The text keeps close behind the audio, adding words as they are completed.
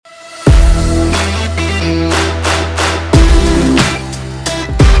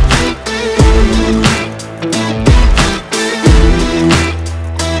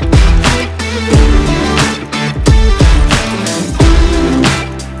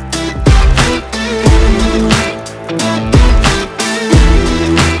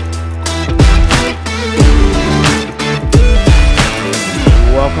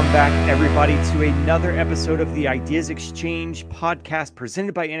another episode of the Ideas Exchange podcast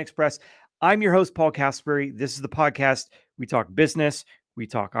presented by InExpress. I'm your host, Paul Casper. This is the podcast. We talk business, we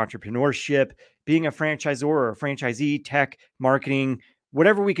talk entrepreneurship, being a franchisor or a franchisee, tech, marketing,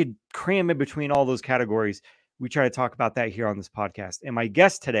 whatever we could cram in between all those categories. We try to talk about that here on this podcast. And my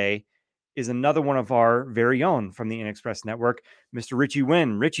guest today is another one of our very own from the InExpress network, Mr. Richie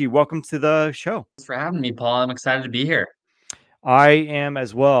Winn. Richie, welcome to the show. Thanks for having me, Paul. I'm excited to be here. I am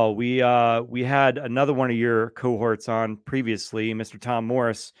as well. We had another one of your cohorts on previously, Mr. Tom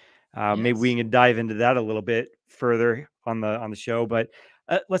Morris. Maybe we Yes. can dive into that a little bit further on the show. But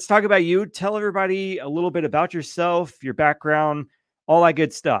let's talk about you. Tell everybody a little bit about yourself, your background, all that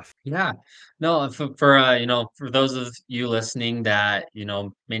good stuff. Yeah. No, for those of you listening that,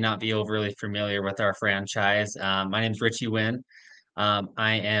 may not be overly familiar with our franchise, my name is Richie Winn.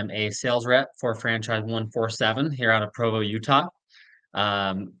 I am a sales rep for franchise 147 here out of Provo, Utah.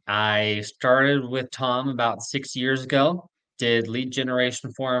 I started with Tom about 6 years ago, did lead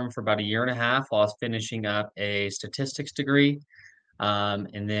generation for him for about a year and a half while I was finishing up a statistics degree.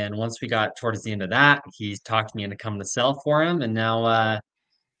 And then once we got towards the end of that, he talked me into coming to sell for him. And now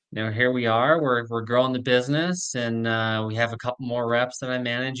here we are. We're growing the business, and we have a couple more reps that I'm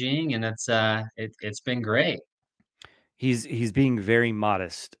managing, and it's been great. He's being very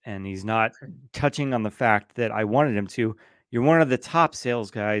modest, and he's not touching on the fact that I wanted him to. You're one of the top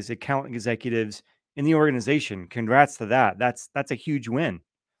sales guys, account executives in the organization. Congrats to that. That's a huge win.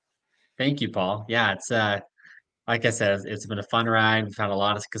 Thank you, Paul. Yeah, it's like I said, it's been a fun ride. We've had a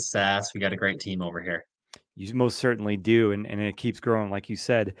lot of success. We got a great team over here. You most certainly do, and it keeps growing, like you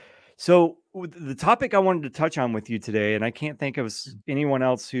said. So the topic I wanted to touch on with you today, and I can't think of anyone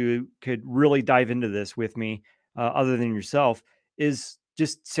else who could really dive into this with me, other than yourself, is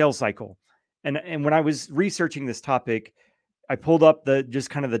just sales cycle. And when I was researching this topic, I pulled up the just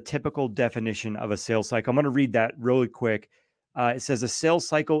kind of the typical definition of a sales cycle. I'm going to read that really quick. It says a sales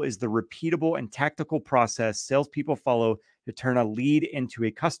cycle is the repeatable and tactical process salespeople follow to turn a lead into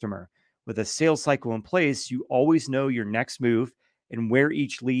a customer. With a sales cycle in place, you always know your next move and where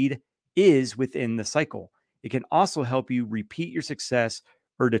each lead is within the cycle. It can also help you repeat your success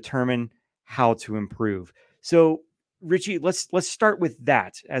or determine how to improve. So, Richie, let's start with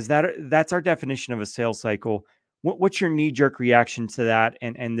that, as that's our definition of a sales cycle. What's your knee jerk reaction to that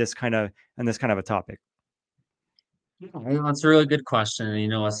and this kind of a topic? Yeah, that's a really good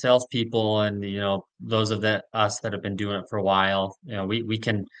question. As salespeople and those of us that have been doing it for a while, we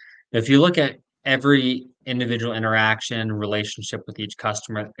can, if you look at every individual interaction, relationship with each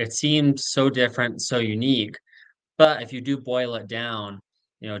customer, it seems so different, so unique. But if you do boil it down,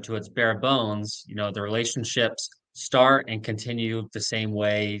 to its bare bones, the relationships start and continue the same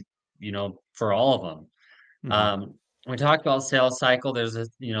way, for all of them. Hmm. Um, when we talk about sales cycle, there's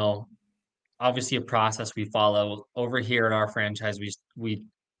obviously a process we follow over here at our franchise. We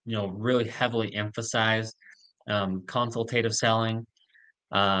really heavily emphasize consultative selling,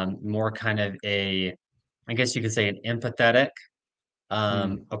 more kind of I guess you could say, an empathetic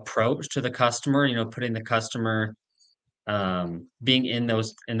Mm. approach to the customer. Putting the customer, being in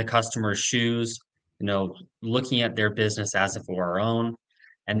the customer's shoes, looking at their business as if it were our own,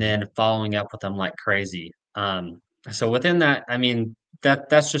 and Hmm. then following up with them like crazy. So within that, I mean,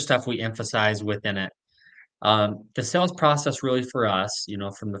 that's just stuff we emphasize within it. The sales process really for us,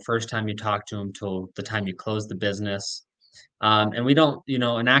 from the first time you talk to them till the time you close the business. And we don't,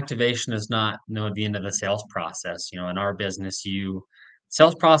 an activation is not, the end of the sales process. In our business,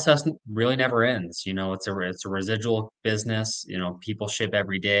 sales process really never ends. It's a residual business. People ship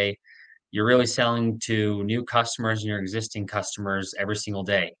every day. You're really selling to new customers and your existing customers every single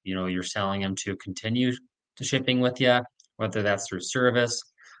day. You're selling them to continue to shipping with you, whether that's through service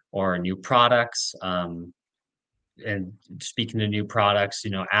or new products. And speaking to new products,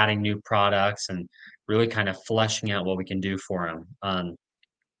 adding new products and really kind of fleshing out what we can do for them.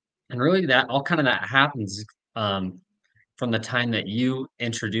 And really that happens from the time that you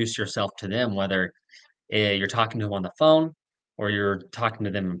introduce yourself to them, whether you're talking to them on the phone or you're talking to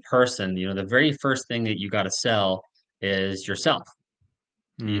them in person. The very first thing that you got to sell is yourself.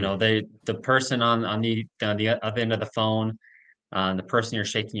 Mm. The person on the other end of the phone, the person you're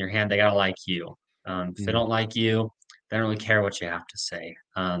shaking your hand, they gotta like you. If they Mm. don't like you, they don't really care what you have to say.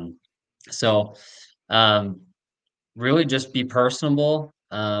 So, um, really just be personable.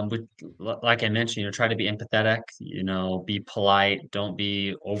 Like I mentioned, try to be empathetic. Be polite. Don't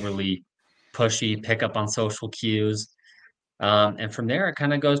be overly pushy. Pick up on social cues. And from there, it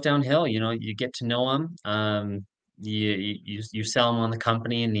kind of goes downhill. You get to know them. You sell them on the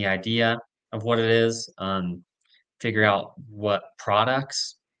company and the idea of what it is. Figure out what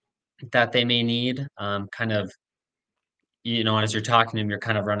products that they may need. Kind of, as you're talking to them, you're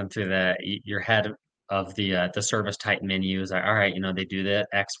kind of running through your head of the service type menus. Like, all right, they do the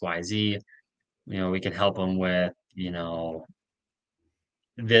X, Y, Z. We can help them with,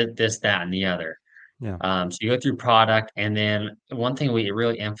 this, that, and the other. Yeah. So you go through product, and then one thing we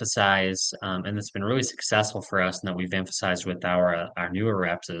really emphasize, and it's been really successful for us, and that we've emphasized with our newer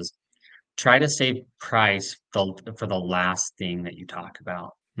reps is try to save price for the last thing that you talk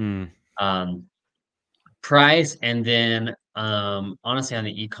about. Mm. Um, Price, and then, honestly, on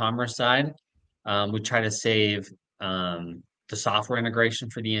the e-commerce side, we try to save, the software integration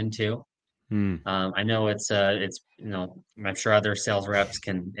for the end too. Mm. I know I'm sure other sales reps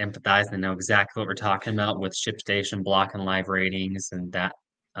can empathize and know exactly what we're talking about with ShipStation block and live ratings and that,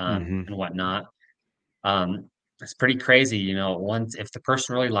 Mhm. and whatnot. Um, it's pretty crazy, once if the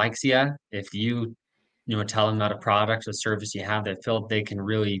person really likes you, if tell them about a product or service you have, they feel they can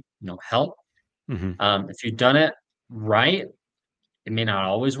really, help. Mhm. If you've done it right, it may not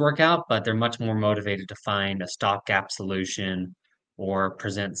always work out, but they're much more motivated to find a stopgap solution or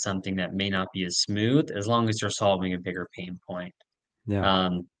present something that may not be as smooth as long as you're solving a bigger pain point. Yeah.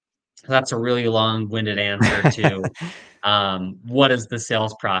 Um, that's a really long-winded answer to what is the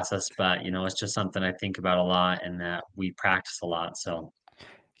sales process, but it's just something I think about a lot and that we practice a lot. So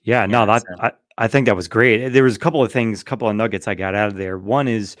Yeah, no, yeah, it's that I think that was great. There was a couple of things, couple of nuggets I got out of there. One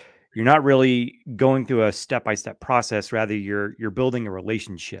is you're not really going through a step-by-step process, rather you're building a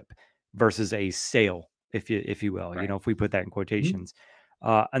relationship versus a sale, if you will, right. if we put that in Mhm. quotations.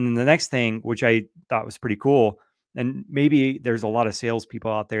 And then the next thing, which I thought was pretty cool, and maybe there's a lot of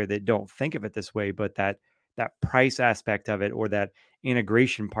salespeople out there that don't think of it this way, but that price aspect of it, or that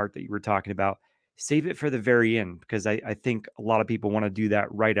integration part that you were talking about, save it for the very end, because I think a lot of people want to do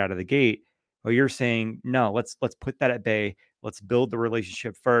that right out of the gate. Well, you're saying no, let's put that at bay. Let's build the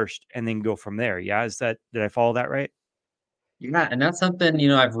relationship first and then go from there. Yeah, did I follow that right? Yeah, and that's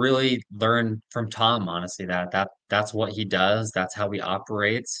something, I've really learned from Tom, honestly, that's what he does, that's how he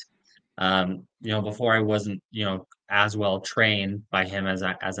operates. Before I wasn't, as well trained by him as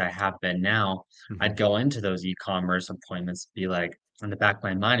I have been now, Hmm. I'd go into those e-commerce appointments, be like, in the back of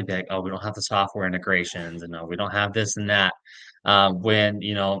my mind, I'd be like, oh, we don't have the software integrations, and no, we don't have this and that. When,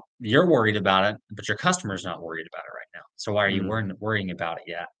 you're worried about it, but your customer's not worried about it right now. So why are you Mm. worrying about it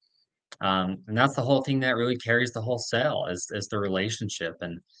yet? And that's the whole thing that really carries the whole sale is the relationship.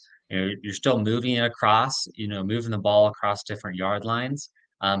 And you're still moving it across, moving the ball across different yard lines,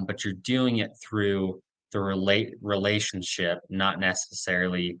 but you're doing it through the relationship, not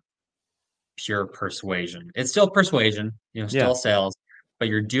necessarily pure persuasion. It's still persuasion, Yeah. still sales, but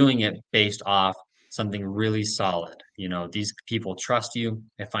you're doing it based off something really solid. These people trust you,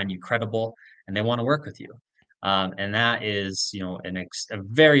 they find you credible, and they want to work with you. And that is, a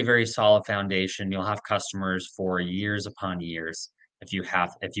very, very solid foundation. You'll have customers for years upon years if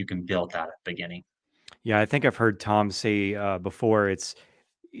you can build that at the beginning. Yeah, I think I've heard Tom say before, it's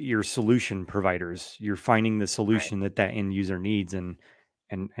your solution providers. You're finding the Right. solution that end user needs, and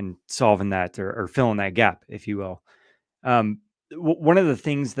solving that, or filling that gap, if you will. Um, One of the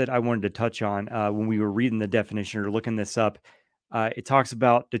things that I wanted to touch on when we were reading the definition or looking this up, it talks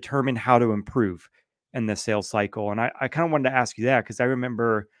about determine how to improve in the sales cycle. And I kind of wanted to ask you that, because I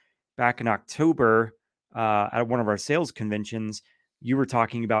remember back in October at one of our sales conventions, you were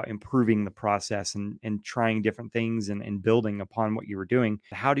talking about improving the process and trying different things and building upon what you were doing.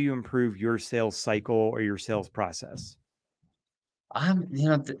 How do you improve your sales cycle or your sales process?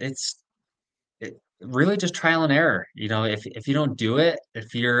 It's really just trial and error. If you don't do it,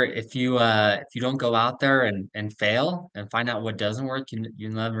 if you don't go out there and fail and find out what doesn't work, you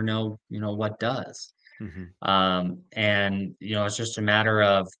never know, what does. Hmm. And it's just a matter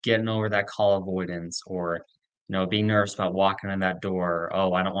of getting over that call avoidance, or being nervous about walking in that door.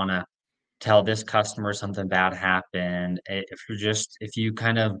 Oh, I don't want to tell this customer something bad happened. If you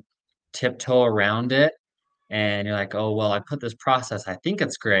kind of tiptoe around it, and you're like, "Oh, well, I put this process, I think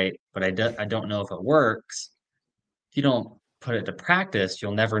it's great, but I don't know if it works." If you don't put it to practice,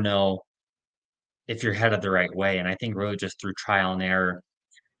 you'll never know if you're headed the right way. And I think really just through trial and error,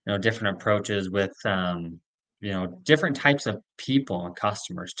 different approaches with, different types of people and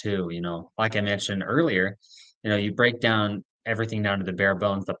customers too. Like I mentioned earlier, you break down everything down to the bare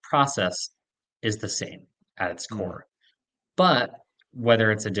bones. The process is the same at its Mm. core. But whether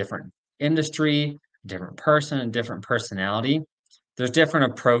it's a different industry, different person, different personality, there's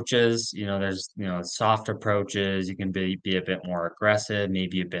different approaches. There's, soft approaches. You can be a bit more aggressive,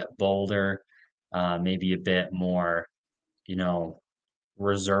 maybe a bit bolder, maybe a bit more, you know,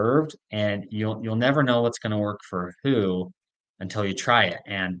 reserved, and you'll never know what's going to work for who until you try it.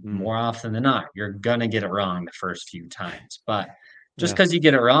 And Mm, more often than not, you're gonna get it wrong the first few times. But just yeah. because you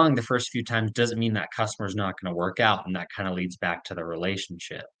get it wrong the first few times doesn't mean that customer's not gonna work out. And that kind of leads back to the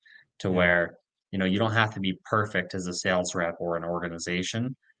relationship to Yeah. where, you don't have to be perfect as a sales rep or an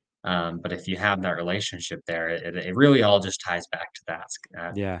organization. But if you have that relationship there, it really all just ties back to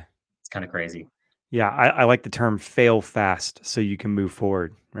that. Yeah. It's kind of crazy. Yeah, I like the term fail fast so you can move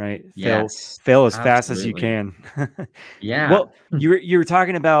forward, right? Yes, Fail as fast as you absolutely. can. Yeah. Well, you were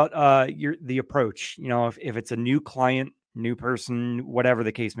talking about your the approach, if it's a new client, new person, whatever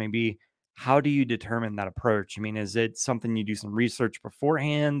the case may be, how do you determine that approach? I mean, is it something you do some research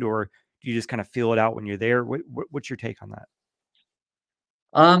beforehand or do you just kind of feel it out when you're there? What's your take on that?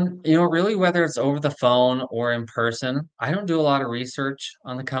 Really, whether it's over the phone or in person, I don't do a lot of research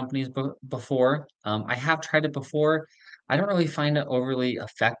on the companies before. I have tried it before. I don't really find it overly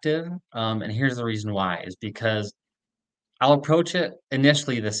effective. And here's the reason why is because I'll approach it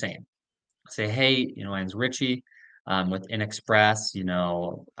initially the same. Say, hey, my name's Richie. With InExpress,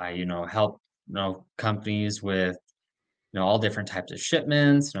 I, help, companies with, all different types of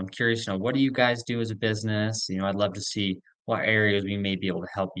shipments. And I'm curious, what do you guys do as a business? I'd love to see what areas we may be able to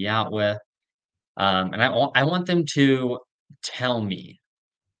help you out with. And I want them to tell me.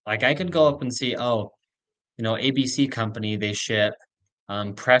 Like, I could go Mm, up and see, oh, ABC company, they ship,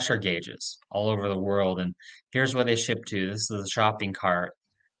 pressure gauges all over the world, and here's where they ship to. This is the shopping cart.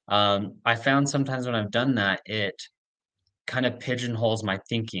 I found sometimes when I've done that, it kind of pigeonholes my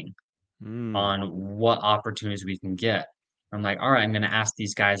thinking mm, on what opportunities we can get. I'm like, "Alright, I'm gonna ask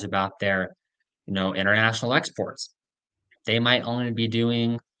these guys about their, international exports." They might only be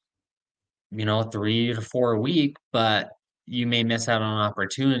doing 3 to 4 a week, but you may miss out on an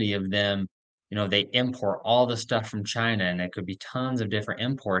opportunity of them, they import all the stuff from China, and it could be tons of different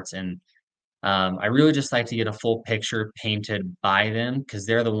imports, and, I really just like to get a full picture painted by them because 'cause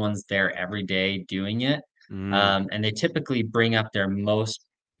they're the ones there every day doing it, mm. and they typically bring up their most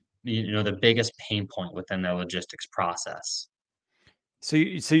the biggest pain point within their logistics process. So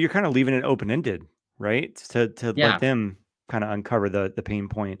you're kind of leaving it open ended, right? To let Yeah. them kind of uncover the pain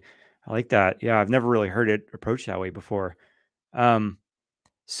point. I like that. Yeah, I've never really heard it approached that way before. Um,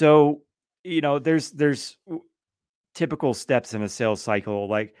 so there's typical steps in a sales cycle.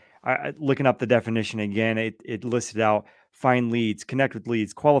 Like looking up the definition again, it listed out find leads, connect with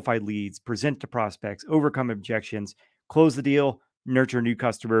leads, qualify leads, present to prospects, overcome objections, close the deal, nurture new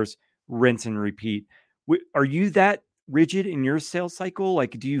customers, rinse and repeat. Are you that rigid in your sales cycle?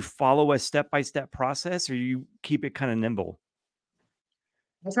 Like, do you follow a step by step process, or you keep it kind of nimble?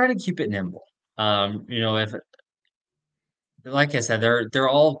 I try to keep it nimble. If like I said, they're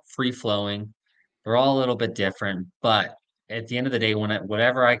all free flowing. They're all a little bit different, but at the end of the day,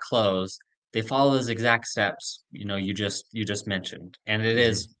 whatever I close, they follow those exact steps, you just mentioned, and it Mhm.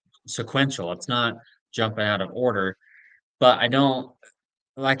 is sequential. It's not jumping out of order, but I don't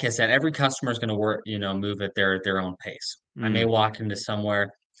like I said, every customer is gonna move at their own pace. I may Mm. walk into somewhere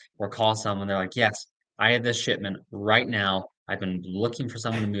or call someone, they're like, "Yes, I have this shipment right now. I've been looking for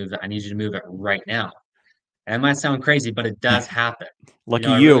someone to move it. I need you to move it right now." And it might sound crazy, but it does happen. Lucky It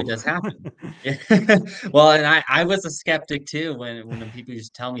really you. does happen. Yeah. Well, and I was a skeptic too when the people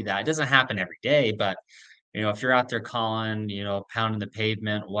used to tell me that. It doesn't happen every day, but, if you're out there calling, pounding the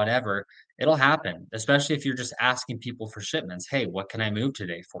pavement, whatever, it'll happen, especially if you're just asking people for shipments. "Hey, what can I move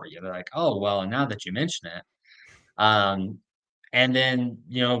today for you?" They're like, "Oh, well, now that you mention it." Um, and then,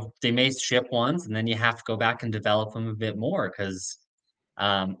 they may ship once, and then you have to go back and develop them a bit more because.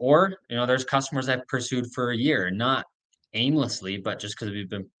 Or, there's customers I've pursued for a year, not aimlessly, but just because we've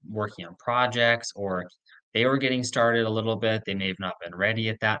been working on projects or they were getting started a little bit. They may have not been ready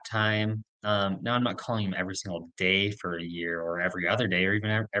at that time. Now, I'm not calling them every single day for a year or every other day or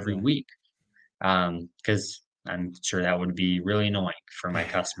even every Yeah. week because I'm sure that would be really annoying for my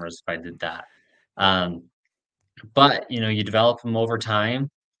customers if I did that. Yeah. Um, but, you develop them over time.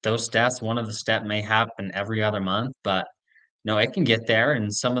 Those steps, one of the step may happen every other month, but no, it can get there,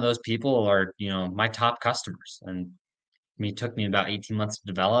 and some of those people are, my top customers, and it took me about 18 months to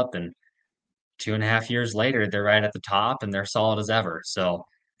develop, and 2.5 years later, they're right at the top, and they're solid as ever, so,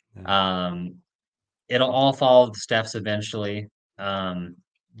 Yeah. um, it'll all follow the steps eventually. Um,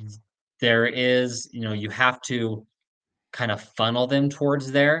 there is you have to kind of funnel them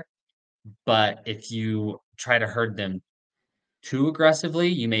towards there, but if you try to herd them too aggressively,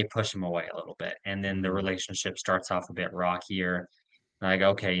 you may push them away a little bit, and then the Mm. relationship starts off a bit rockier. Like,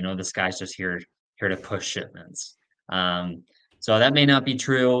 okay, this guy's just here to push shipments. Um, so that may not be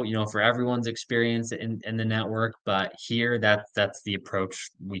true, for everyone's experience in the network, but here that's the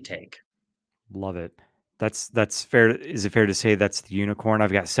approach we take. Love it. That's fair. Is it fair to say that's the unicorn?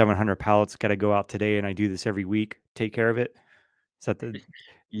 I've got 700 pallets, got to go out today, and I do this every week. Take care of it. Is that the?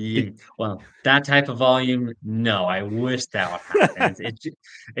 It, Well, that type of volume, no, I wish that would happen.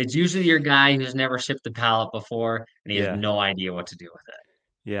 It's usually your guy who's never shipped a pallet before, and he has yeah, no idea what to do with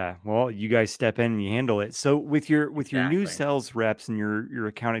it. yeah. Well, you guys step in and you handle it. So with your new Exactly. sales reps and your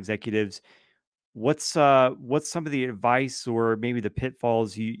account executives, what's some of the advice or maybe the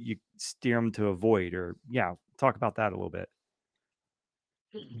pitfalls you steer them to avoid? Or yeah, talk about that a little bit.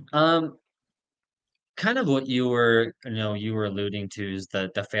 Um, Kind of what you were alluding to is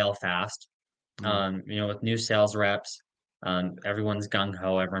the fail fast. Mm, With new sales reps, everyone's gung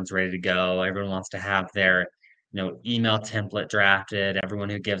ho, everyone's ready to go, everyone wants to have their, email template drafted. Everyone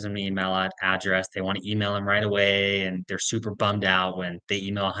who gives them an email address, they want to email them right away, and they're super bummed out when they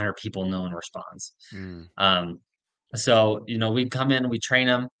email 100 people, no one responds. mm, Um, so, we come in, we train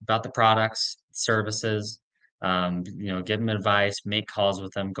them about the products, services, give them advice, make calls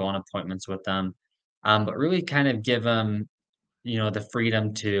with them, go on appointments with them, but really kind of give them the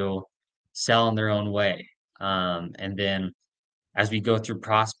freedom to sell in their own way. And then as we go through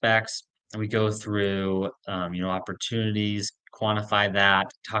prospects and we go through, opportunities, quantify that,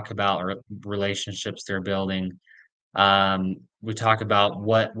 talk about relationships they're building. We talk about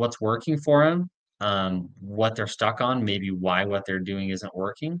what's working for them, what they're stuck on, maybe why what they're doing isn't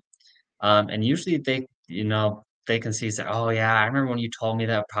working. And usually they can see, say, "Oh yeah, I remember when you told me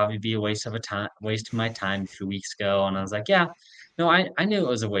that would probably be a waste of my time a few weeks ago." And I was like, "Yeah, no, I knew it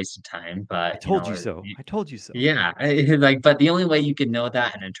was a waste of time, I but told you so. I told you so. yeah, like, but the only way you can know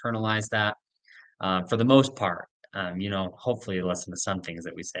that and internalize that, for the most part, hopefully listen to some things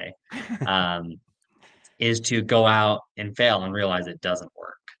that we say, um, is to go out and fail and realize it doesn't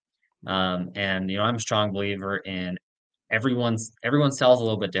work. And I'm a strong believer in everyone sells a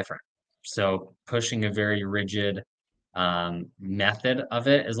little bit different. So pushing a very rigid method of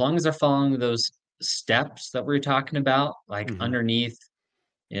it, as long as they're following those steps that we are talking about, like Hmm. underneath,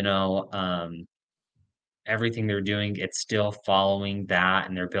 you know, um, everything they're doing, it's still following that,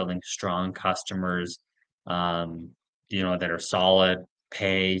 and they're building strong customers, um, that are solid,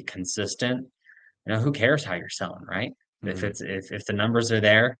 pay, consistent. Who cares how you're selling, right? If Hmm. it's if the numbers are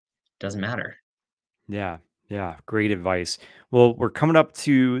there, doesn't matter. Yeah, yeah, great advice. Well, we're coming up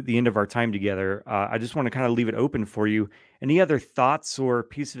to the end of our time together. I just want to kind of leave it open for you. Any other thoughts or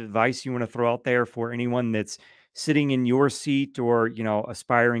piece of advice you want to throw out there for anyone that's sitting in your seat or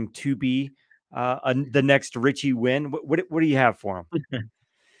aspiring to be the next Richie Winn? What do you have for them?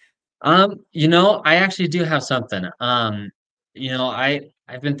 I actually do have something. I've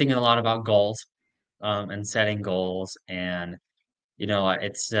been thinking a lot about goals, and setting goals, and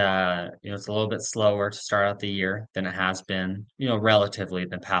it's a little bit slower to start out the year than it has been, relatively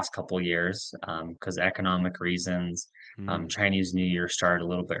the past couple years, because economic reasons. Mm, Chinese New Year started a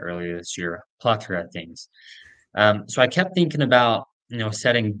little bit earlier this year, plethora of things. So I kept thinking about,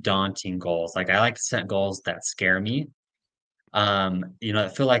 setting daunting goals. Like I like to set goals that scare me, I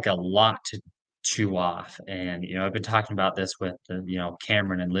feel like a lot to chew off. And, I've been talking about this with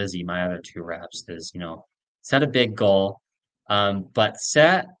Cameron and Lizzie, my other two reps, is, set a big goal, but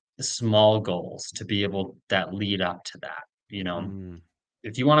set small goals to be able that lead up to that. You know, mm,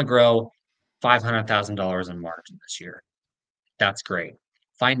 if you want to grow $500,000 in margin this year, that's great.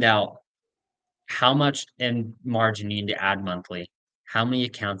 Find out how much in margin you need to add monthly, how many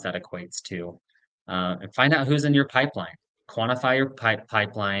accounts that equates to, and find out who's in your pipeline. Quantify your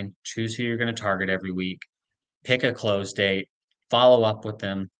pipeline, choose who you're going to target every week, pick a close date, follow up with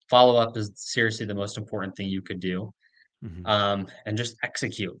them. Follow up is seriously the most important thing you could do, mhm, and just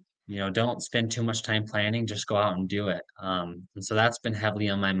execute. Don't spend too much time planning, just go out and do it. And so that's been heavily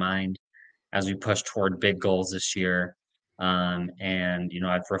on my mind as we push toward big goals this year. And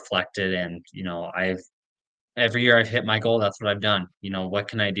I've reflected, and I've every year I've hit my goal, that's what I've done. What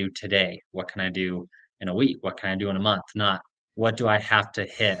can I do today? What can I do in a week? What can I do in a month? Not what do I have to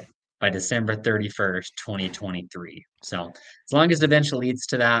hit by December 31st, 2023. So as long as it eventually leads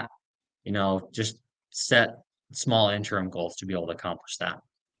to that, just set small interim goals to be able to accomplish that.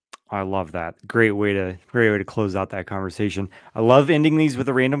 I love that. Great way to close out that conversation. I love ending these with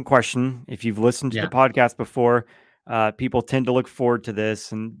a random question. If you've listened to the Yeah. podcast before, people tend to look forward to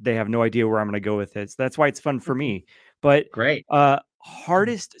this and they have no idea where I'm going to go with it. So that's why it's fun for me. But Great.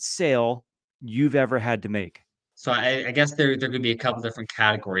 hardest sale you've ever had to make? So I guess there could be a couple different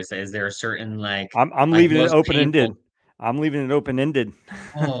categories. Is there a certain I'm like leaving it most open ended. painful? I'm leaving it open ended.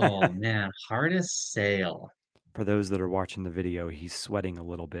 Oh man, hardest sale. For those that are watching the video, he's sweating a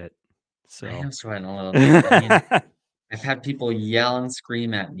little bit. I So am sweating a little bit. I mean, I've had people yell and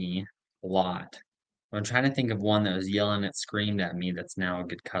scream at me a lot. I'm trying to think of one that was yelling and screamed at me that's now a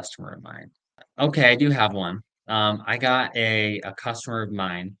good customer of mine. Okay, I do have one. I got a customer of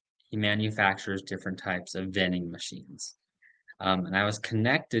mine. He manufactures different types of vending machines. And I was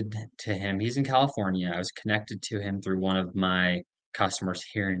connected to him. He's in California. I was connected to him through one of my customers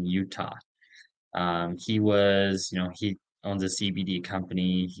here in Utah. He owns a CBD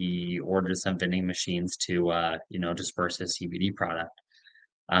company. He ordered some vending machines to, disperse his CBD product.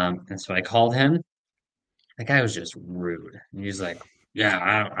 And so I called him. The guy was just rude. And he was like,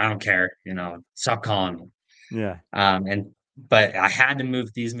 "Yeah, I don't care. Stop calling me." Yeah. And but I had to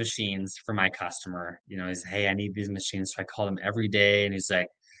move these machines for my customer. He's, "Hey, I need these machines." So I called him every day, and he's like,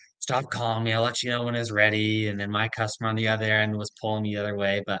 "Stop calling me. I'll let you know when it's ready." And then my customer on the other end was pulling me the other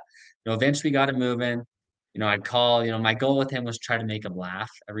way, but eventually got it moving. I'd call. My goal with him was try to make him laugh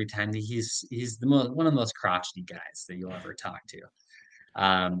every time. He's one of the most crotchety guys that you'll ever talk to.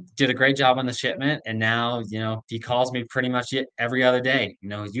 Did a great job on the shipment, and now he calls me pretty much every other day.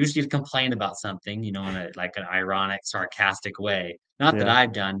 Usually to complain about something, in an ironic, sarcastic way. Not that Yeah.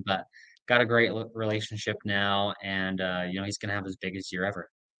 I've done, but got a great relationship now, and he's gonna have his biggest year ever.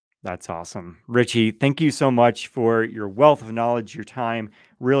 That's awesome. Richie, thank you so much for your wealth of knowledge, your time.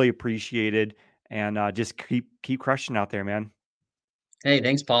 Really appreciated. And just keep crushing out there, man. Hey,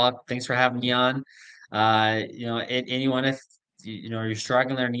 thanks, Paul. Thanks for having me on. Anyone, if you're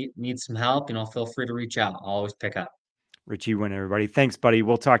struggling or need some help, feel free to reach out. I'll always pick up. Richie Winn, everybody. Thanks, buddy.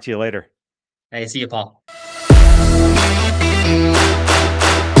 We'll talk to you later. Hey, see you, Paul.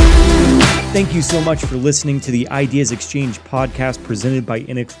 Thank you so much for listening to the Ideas Exchange podcast presented by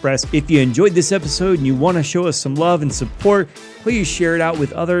InExpress. If you enjoyed this episode and you want to show us some love and support, please share it out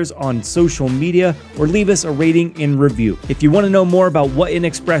with others on social media or leave us a rating and review. If you want to know more about what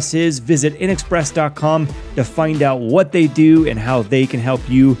InExpress is, visit inexpress.com to find out what they do and how they can help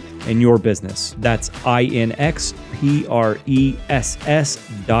you and your business. That's inxpress.com.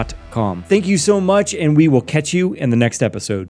 Thank you so much, and we will catch you in the next episode.